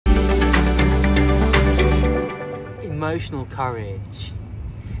Emotional courage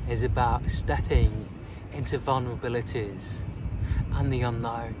is about stepping into vulnerabilities and the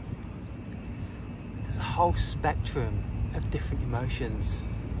unknown. There's a whole spectrum of different emotions.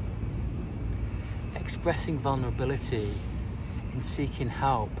 Expressing vulnerability and seeking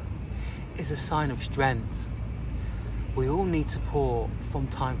help is a sign of strength. We all need support from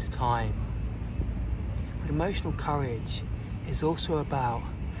time to time. But emotional courage is also about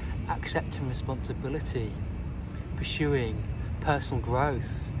accepting responsibility, pursuing personal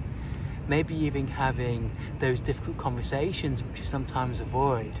growth, maybe even having those difficult conversations which we sometimes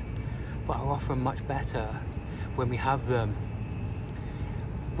avoid, but are often much better when we have them.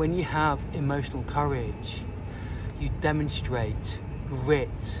 When you have emotional courage, you demonstrate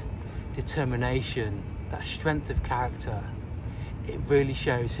grit, determination, that strength of character. It really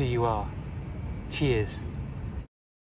shows who you are. Cheers.